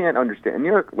just can't understand.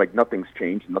 And like nothing's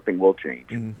changed, nothing will change.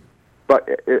 Mm-hmm.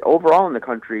 But overall in the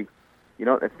country,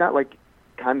 it's not like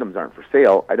condoms aren't for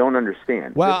sale. I don't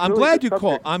understand. Well, I'm glad you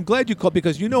called. I'm glad you called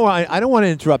because I don't want to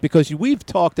interrupt because we've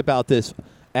talked about this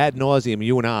ad nauseum,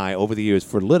 you and I, over the years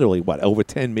for literally over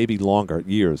 10, maybe longer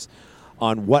years,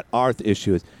 on what our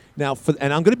issue is. Now,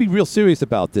 and I'm going to be real serious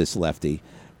about this, Lefty,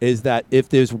 is that if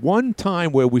there's one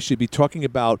time where we should be talking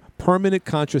about permanent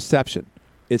contraception,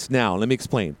 it's now. Let me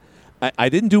explain. I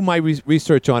didn't do my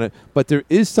research on it, but there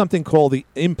is something called the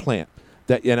implant.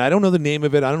 And I don't know the name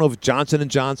of it. I don't know if Johnson &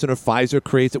 Johnson or Pfizer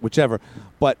creates it, whichever.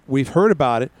 But we've heard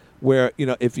about it where,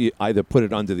 if you either put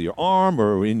it under your arm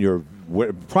or in your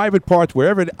private parts,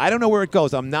 wherever I don't know where it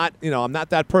goes. I'm not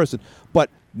that person. But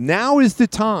now is the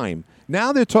time.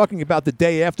 Now they're talking about the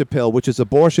day after pill, which is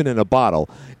abortion in a bottle.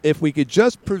 If we could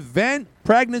just prevent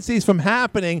pregnancies from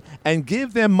happening and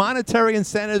give them monetary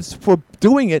incentives for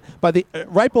doing it by the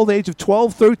ripe old age of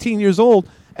 12, 13 years old,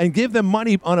 and give them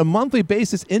money on a monthly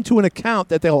basis into an account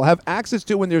that they'll have access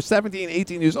to when they're 17,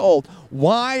 18 years old,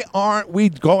 why aren't we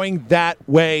going that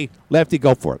way? Lefty,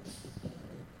 go for it.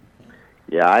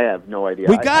 Yeah, I have no idea.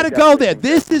 We got to go there.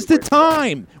 This is the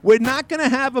time. We're not going to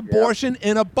have abortion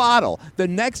in a bottle. The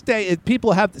next day,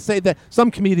 people have to say that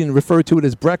some comedian referred to it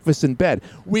as breakfast in bed.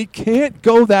 We can't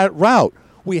go that route.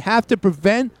 We have to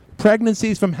prevent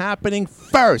pregnancies from happening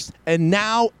first, and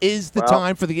now is the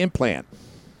time for the implant.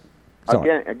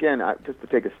 Again, just to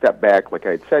take a step back, like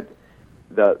I had said,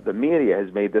 the media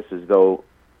has made this as though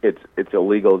it's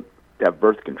illegal to have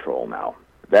birth control now.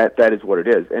 That is what it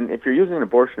is. And if you're using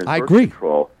abortion as birth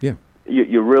control,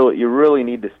 you really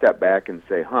need to step back and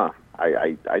say,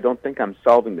 I don't think I'm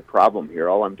solving the problem here.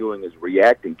 All I'm doing is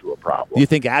reacting to a problem. Do you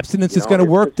think abstinence is going to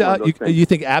work? You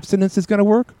think abstinence is going to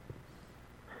work?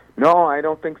 No, I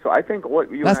don't think so. I think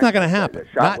that's not going to happen.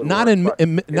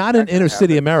 Not in inner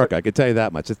city America. I can tell you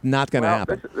that much. It's not going to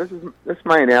happen. This is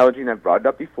my analogy, and I've brought it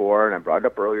up before, and I brought it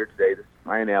up earlier today.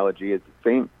 My analogy is the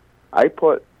same. I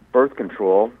put birth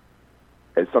control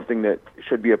as something that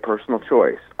should be a personal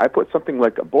choice. I put something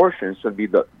like abortion should be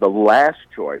the last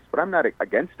choice, but I'm not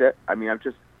against it. I mean,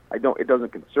 it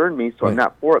doesn't concern me, so I'm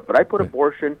not for it. But I put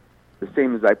abortion the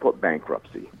same as I put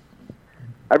bankruptcy.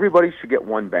 Everybody should get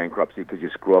one bankruptcy because you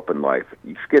screw up in life.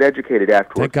 You should get educated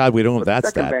afterwards. Thank God we don't have that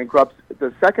stat.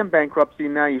 The second bankruptcy,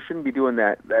 now you shouldn't be doing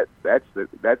that.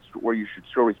 That's where you should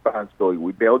show responsibility.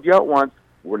 We bailed you out once.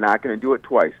 We're not going to do it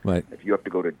twice. Right. If you have to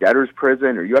go to debtor's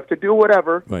prison or you have to do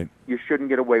whatever, right. you shouldn't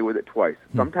get away with it twice.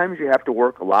 Sometimes you have to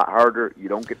work a lot harder. You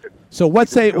don't get to. So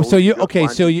what's say? So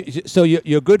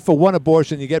you're good for one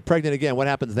abortion. You get pregnant again. What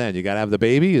happens then? You got to have the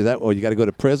baby. Is that, or you got to go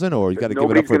to prison, or you got to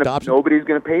give it up for adoption? Nobody's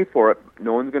going to pay for it.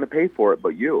 No one's going to pay for it,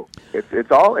 but you.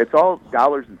 It's all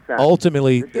dollars and cents.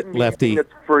 Ultimately, Lefty,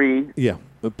 it's free. Yeah.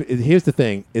 Here's the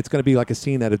thing: it's going to be like a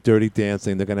scene out of Dirty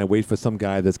Dancing. They're going to wait for some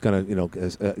guy that's going to,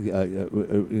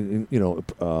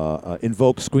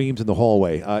 invoke screams in the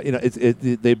hallway.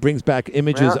 It brings back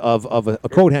images of a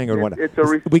coat hanger and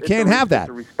whatnot. We can't have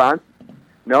that.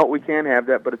 No, we can't have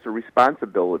that. But it's a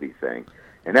responsibility thing.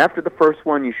 And after the first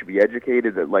one, you should be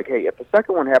educated that, like, hey, if the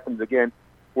second one happens again,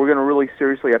 we're going to really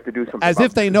seriously have to do something. As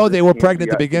if they know they were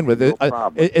pregnant to begin with.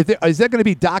 Is there going to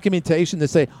be documentation to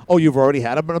say, oh, you've already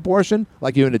had an abortion?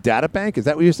 Like you're in a data bank? Is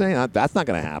that what you're saying? That's not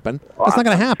going to happen. That's not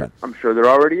going to happen. I'm sure there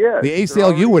already is. The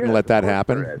ACLU wouldn't let that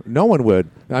happen. No one would.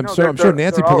 I'm sure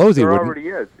Nancy Pelosi wouldn't. There already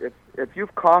is. If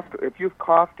you've coughed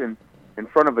in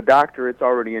front of a doctor, it's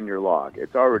already in your log.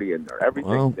 It's already in there.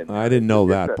 Everything's in there. I didn't know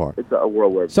that part. It's a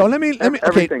world where. So let me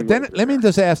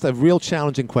just ask a real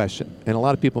challenging question, and a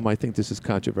lot of people might think this is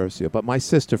controversial. But my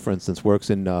sister, for instance, works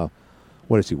in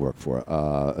what does she work for?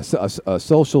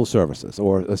 Social services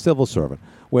or a civil servant,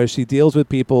 where she deals with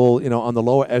people, on the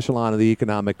lower echelon of the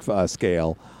economic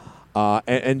scale.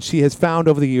 And she has found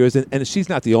over the years, and she's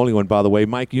not the only one, by the way,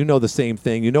 Mike, you know the same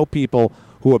thing. You know people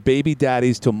who are baby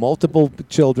daddies to multiple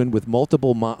children with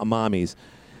multiple mommies.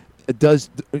 Does,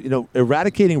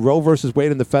 eradicating Roe versus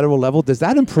Wade on the federal level, does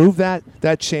that improve that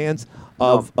chance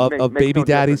of baby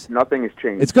daddies? Nothing has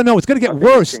changed. It's going to get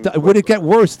worse. Would it get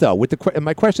worse, though?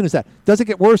 My question is that, does it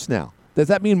get worse now? Does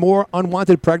that mean more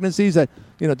unwanted pregnancies that,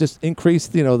 just increase,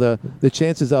 the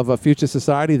chances of a future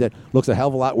society that looks a hell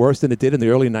of a lot worse than it did in the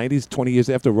early 90s, 20 years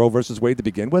after Roe versus Wade to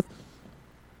begin with?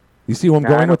 You see where I'm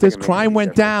going with this? Crime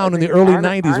went down in the early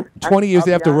 90s, 20 years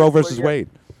after Roe versus Wade.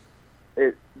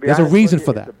 There's a reason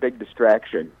for that. It's a big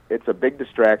distraction. It's a big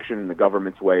distraction in the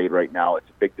government's way right now. It's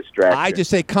a big distraction. I just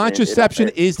say contraception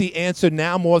is the answer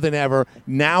now more than ever.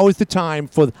 Now is the time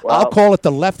for, I'll call it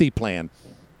the Lefty plan.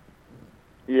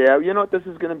 Yeah, you know what this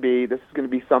is going to be? This is going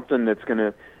to be something that's going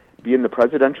to be in the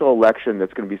presidential election.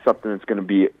 That's going to be something that's going to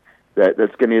be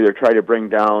that's going to either try to bring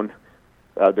down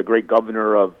the great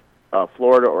governor of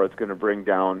Florida, or it's going to bring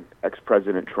down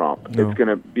ex-President Trump. No. It's going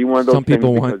to be one of those things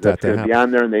because that's going to be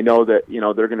on there, and they know that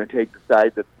they're going to take the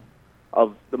side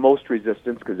of the most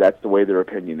resistance because that's the way their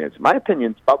opinion is. My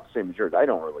opinion's about the same as yours. I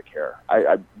don't really care.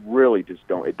 I really just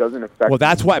don't. It doesn't affect. Well,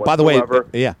 that's why. By the way,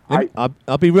 yeah,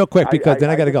 I'll be real quick because then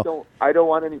I got to go. I don't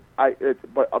want any.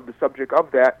 But of the subject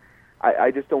of that,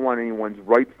 I just don't want anyone's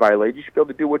rights violated. You should be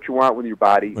able to do what you want with your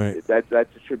body. Right. That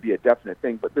should be a definite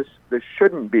thing. But this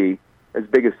shouldn't be as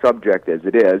big a subject as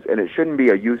it is, and it shouldn't be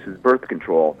a use as birth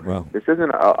control. Well, this isn't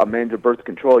a means of birth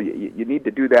control. You need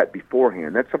to do that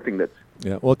beforehand. That's something that's.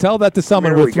 Yeah. Well, tell that to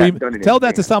someone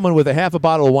with a half a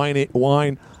bottle of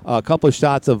wine, a couple of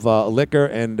shots of liquor,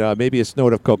 and maybe a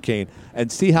snort of cocaine, and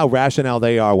see how rational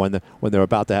they are when they're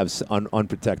about to have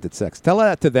unprotected sex. Tell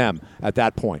that to them at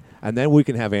that point, and then we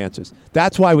can have answers.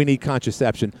 That's why we need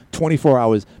contraception 24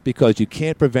 hours, because you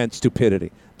can't prevent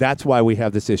stupidity. That's why we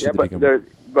have this issue. Yeah,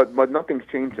 but nothing's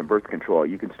changed in birth control.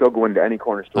 You can still go into any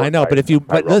corner store. I know,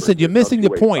 but listen, you're missing the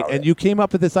point, and you came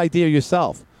up with this idea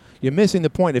yourself. You're missing the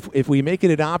point. If we make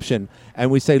it an option and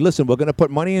we say, listen, we're going to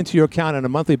put money into your account on a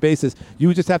monthly basis,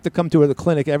 you just have to come to the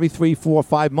clinic every 3, 4,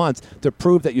 5 months to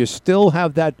prove that you still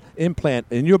have that implant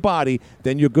in your body,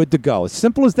 then you're good to go. As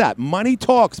simple as that. Money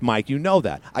talks, Mike. You know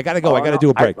that. I got to go. I got to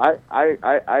do a break.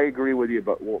 I agree with you,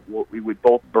 but we would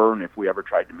both burn if we ever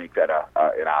tried to make that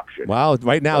an option. Well,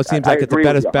 right now it seems like it's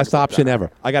the best option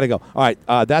ever. I got to go. All right,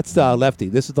 that's Lefty.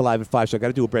 This is the Live at 5 show. I got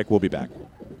to do a break. We'll be back.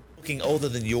 Looking older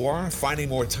than you are, finding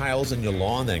more tiles in your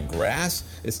lawn than grass?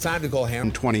 It's time to call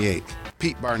Ham 28.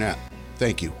 Pete Barnett.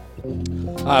 Thank you.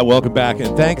 Hi, welcome back,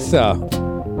 and thanks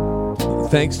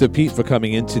to Pete for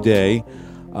coming in today.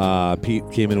 Pete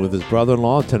came in with his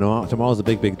brother-in-law. Tomorrow's a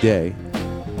big day.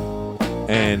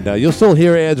 And you'll still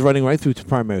hear ads running right through to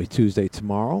Primary Tuesday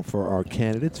tomorrow for our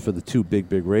candidates for the two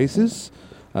big races,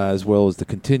 as well as the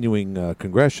continuing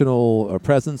congressional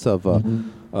presence of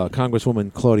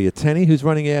Congresswoman Claudia Tenney, who's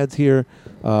running ads here.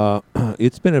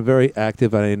 It's been a very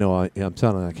active, and I know I'm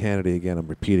sounding like Hannity again. I'm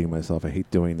repeating myself. I hate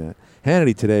doing that.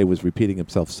 Hannity today was repeating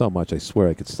himself so much. I swear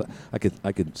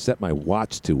I could set my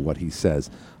watch to what he says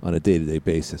on a day-to-day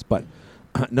basis. But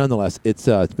nonetheless, it's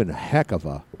been a heck of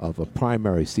a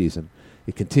primary season.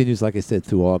 It continues, like I said,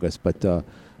 through August. But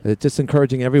just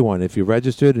encouraging everyone, if you're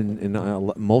registered,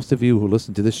 and most of you who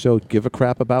listen to this show give a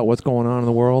crap about what's going on in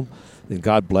the world, then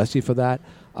God bless you for that.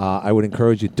 I would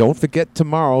encourage you, don't forget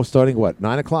tomorrow, starting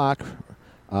 9 o'clock,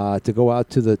 to go out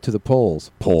to the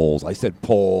polls. Polls. I said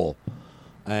poll.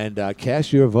 And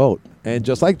cast your vote. And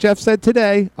just like Jeff said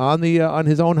today on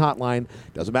his own hotline,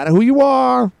 doesn't matter who you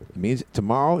are. It means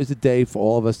tomorrow is the day for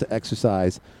all of us to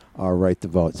exercise our right to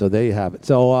vote. So there you have it.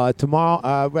 So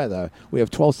tomorrow, we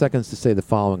have 12 seconds to say the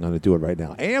following. I'm going to do it right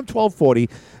now. AM 1240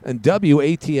 and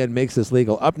WATN makes this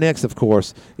legal. Up next, of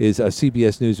course, is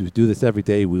CBS News. We do this every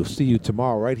day. We'll see you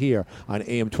tomorrow right here on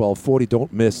AM 1240.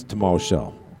 Don't miss tomorrow's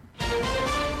show.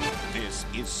 This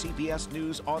is CBS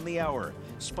News on the Hour,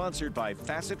 sponsored by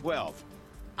Facet Wealth.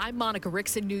 I'm Monica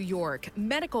Ricks in New York.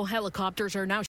 Medical helicopters are now